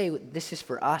 as I say, this is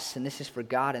for us, and this is for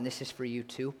God, and this is for you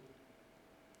too.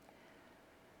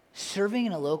 Serving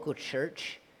in a local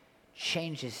church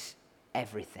changes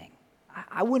everything.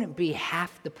 I wouldn't be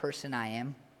half the person I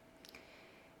am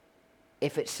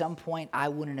if at some point I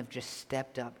wouldn't have just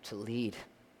stepped up to lead,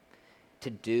 to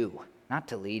do. Not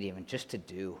to lead even, just to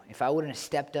do. If I wouldn't have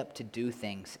stepped up to do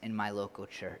things in my local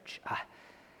church.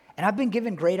 And I've been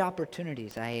given great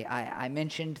opportunities. I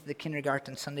mentioned the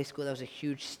kindergarten Sunday school. That was a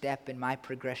huge step in my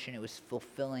progression. It was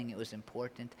fulfilling. It was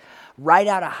important. Right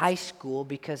out of high school,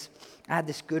 because I had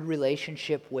this good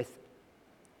relationship with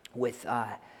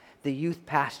the youth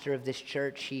pastor of this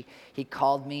church. He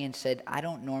called me and said, I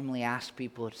don't normally ask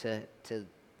people to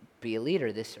be a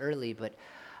leader this early, but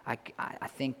I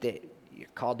think that you're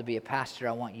called to be a pastor.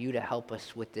 I want you to help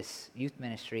us with this youth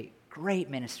ministry. Great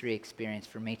ministry experience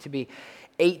for me to be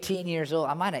 18 years old.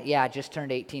 I just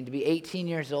turned 18. To be 18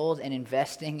 years old and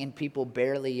investing in people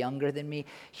barely younger than me,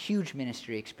 huge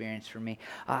ministry experience for me.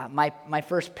 My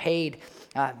first paid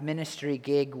ministry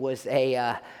gig was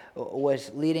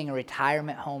leading a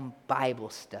retirement home Bible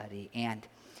study, and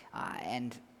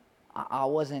I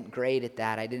wasn't great at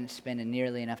that. I didn't spend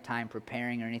nearly enough time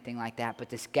preparing or anything like that. But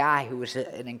this guy who was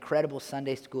an incredible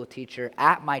Sunday school teacher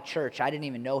at my church, I didn't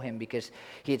even know him because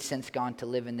he had since gone to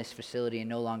live in this facility and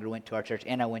no longer went to our church.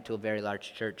 And I went to a very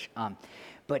large church.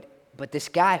 But this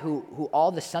guy who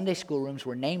all the Sunday school rooms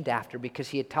were named after because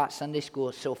he had taught Sunday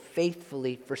school so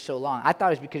faithfully for so long. I thought it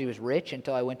was because he was rich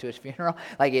until I went to his funeral.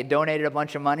 Like he had donated a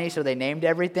bunch of money, so they named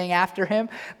everything after him.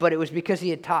 But it was because he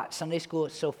had taught Sunday school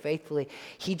so faithfully.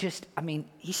 He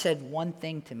said one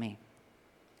thing to me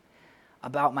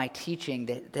about my teaching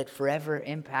that forever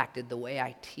impacted the way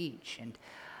I teach. And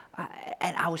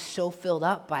I was so filled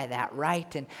up by that,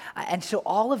 right? And so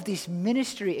all of these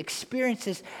ministry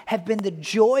experiences have been the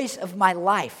joys of my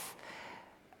life.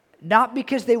 Not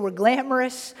because they were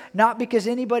glamorous, not because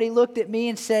anybody looked at me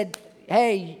and said,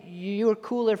 hey, you were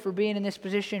cooler for being in this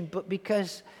position, but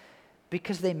because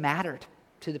they mattered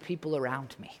to the people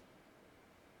around me.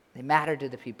 They mattered to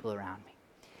the people around me.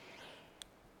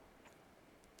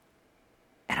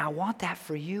 And I want that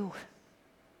for you.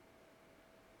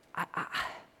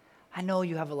 I know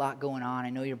you have a lot going on. I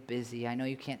know you're busy. I know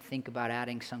you can't think about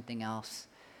adding something else.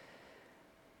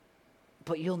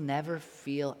 but you'll never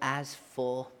feel as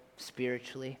full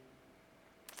spiritually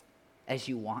as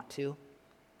you want to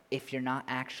if you're not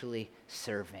actually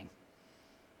serving.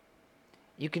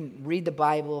 You can read the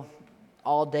Bible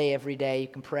all day, every day. You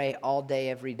can pray all day,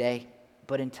 every day.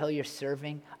 But until you're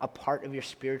serving, a part of your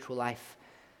spiritual life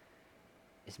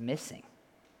is missing.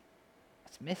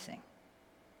 It's missing.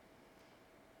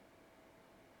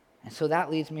 And so that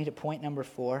leads me to point number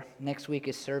 4. Next week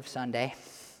is Serve Sunday.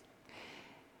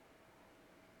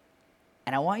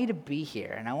 And I want you to be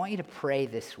here, and I want you to pray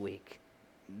this week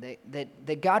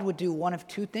that God would do one of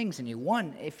two things in you.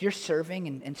 One, if you're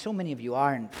serving, and so many of you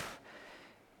are, and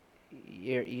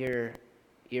you're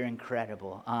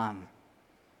incredible. I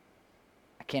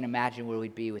can't imagine where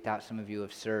we'd be without some of you who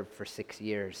have served for 6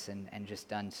 years and just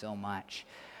done so much.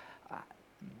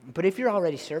 But if you're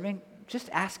already serving, just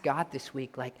ask God this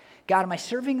week, like, God, am I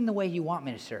serving in the way you want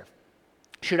me to serve?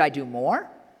 Should I do more?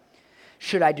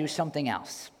 Should I do something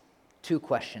else? 2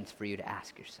 questions for you to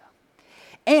ask yourself.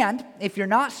 And if you're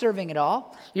not serving at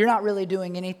all, you're not really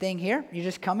doing anything here, you're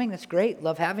just coming, that's great,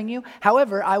 love having you.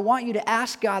 However, I want you to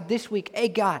ask God this week, hey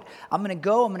God, I'm going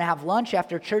to have lunch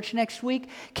after church next week.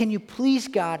 Can you please,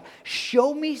 God,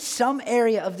 show me some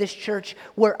area of this church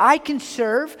where I can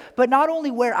serve, but not only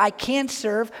where I can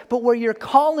serve, but where you're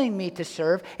calling me to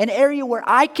serve, an area where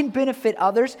I can benefit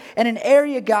others, and an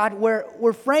area, God, where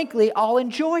frankly, I'll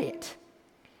enjoy it.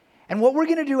 And what we're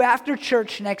going to do after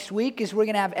church next week is we're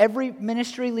going to have every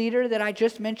ministry leader that I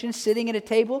just mentioned sitting at a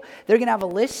table. They're going to have a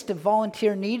list of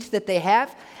volunteer needs that they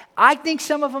have. I think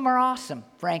some of them are awesome,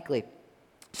 frankly.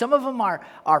 Some of them are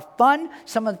fun.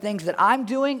 Some of the things that I'm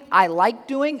doing, I like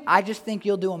doing. I just think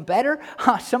you'll do them better.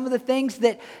 Some of the things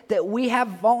that we have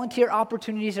volunteer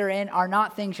opportunities are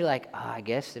not things you're like, I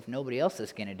guess if nobody else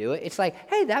is going to do it. It's like,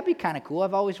 hey, that'd be kind of cool.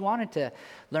 I've always wanted to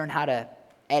learn how to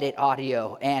edit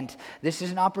audio, and this is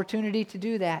an opportunity to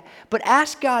do that. But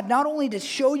ask God not only to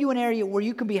show you an area where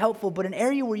you can be helpful, but an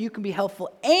area where you can be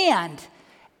helpful and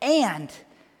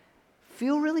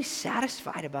feel really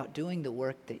satisfied about doing the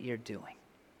work that you're doing.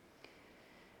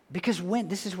 Because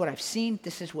this is what I've seen,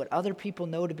 this is what other people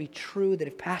know to be true that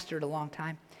have pastored a long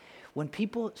time. When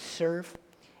people serve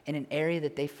in an area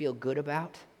that they feel good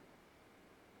about,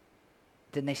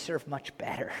 then they serve much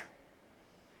better.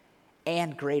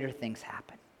 And greater things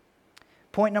happen.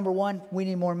 Point number 1, we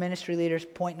need more ministry leaders.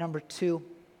 Point number 2,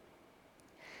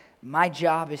 my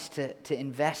job is to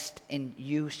invest in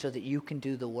you so that you can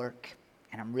do the work.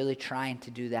 And I'm really trying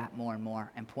to do that more and more.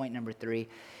 And point number 3,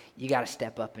 you got to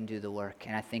step up and do the work.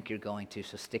 And I think you're going to,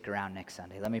 so stick around next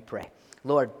Sunday. Let me pray.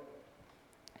 Lord,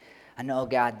 I know,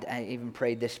 God, I even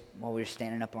prayed this while we were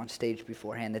standing up on stage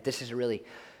beforehand, that this is a really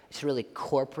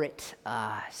corporate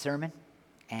sermon.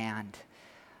 And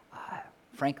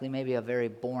frankly, maybe a very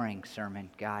boring sermon,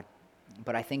 God.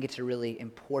 But I think it's a really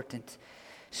important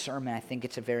sermon. I think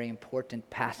it's a very important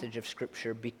passage of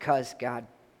Scripture because, God,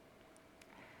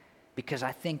 because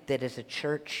I think that as a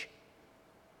church,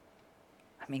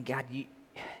 God,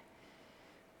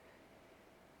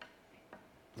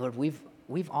 Lord,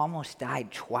 we've almost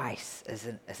died twice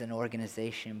as an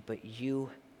organization, but you,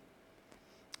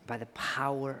 by the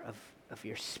power of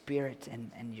your Spirit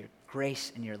and your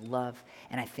grace and your love,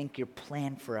 and I think your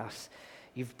plan for us,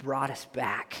 you've brought us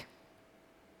back.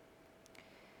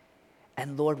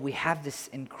 And Lord, we have this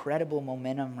incredible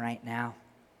momentum right now,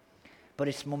 but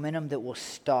it's momentum that will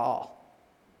stall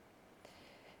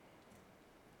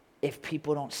if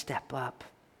people don't step up.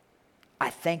 I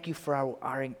thank you for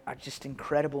our just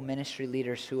incredible ministry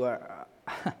leaders who are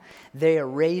they are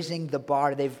raising the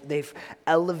bar. They've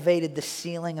elevated the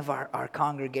ceiling of our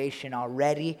congregation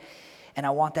already. And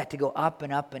I want that to go up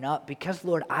and up and up because,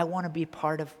 Lord, I want to be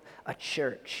part of a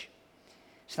church.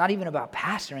 It's not even about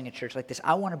pastoring a church like this.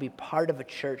 I want to be part of a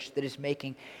church that is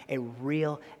making a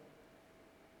real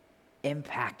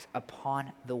impact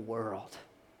upon the world.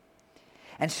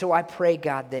 And so I pray,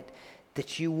 God,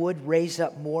 that you would raise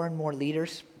up more and more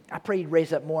leaders. I pray you'd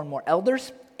raise up more and more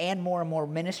elders and more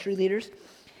ministry leaders.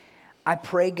 I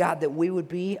pray, God, that we would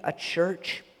be a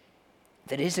church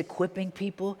that is equipping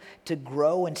people to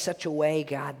grow in such a way,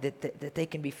 God, that they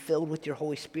can be filled with your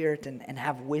Holy Spirit and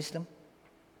have wisdom.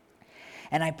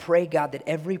 And I pray, God, that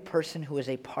every person who is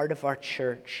a part of our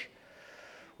church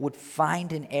would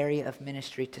find an area of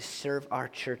ministry to serve our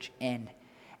church in.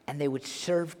 And they would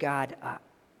serve God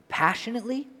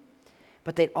passionately,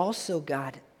 but they'd also,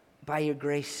 God, by your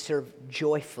grace, serve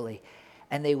joyfully.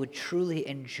 And they would truly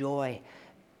enjoy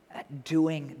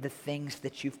doing the things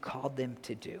that you've called them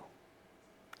to do.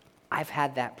 I've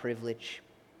had that privilege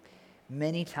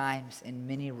many times in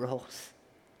many roles.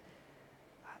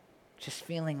 Just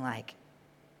feeling like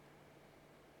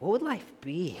what would life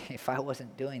be if I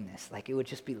wasn't doing this? Like, it would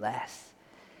just be less.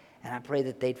 And I pray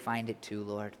that they'd find it too,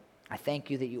 Lord. I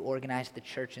thank you that you organized the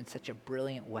church in such a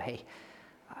brilliant way.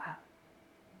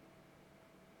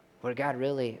 Where God,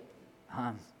 really,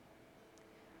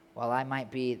 while I might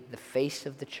be the face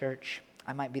of the church,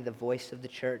 I might be the voice of the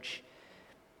church,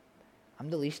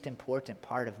 I'm the least important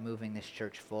part of moving this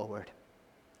church forward.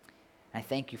 And I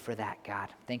thank you for that, God.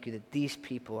 Thank you that these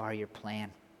people are your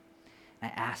plan.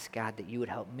 And I ask, God, that you would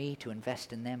help me to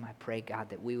invest in them. I pray,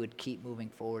 God, that we would keep moving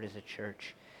forward as a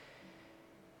church.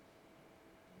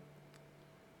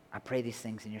 I pray these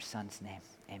things in your Son's name.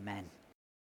 Amen.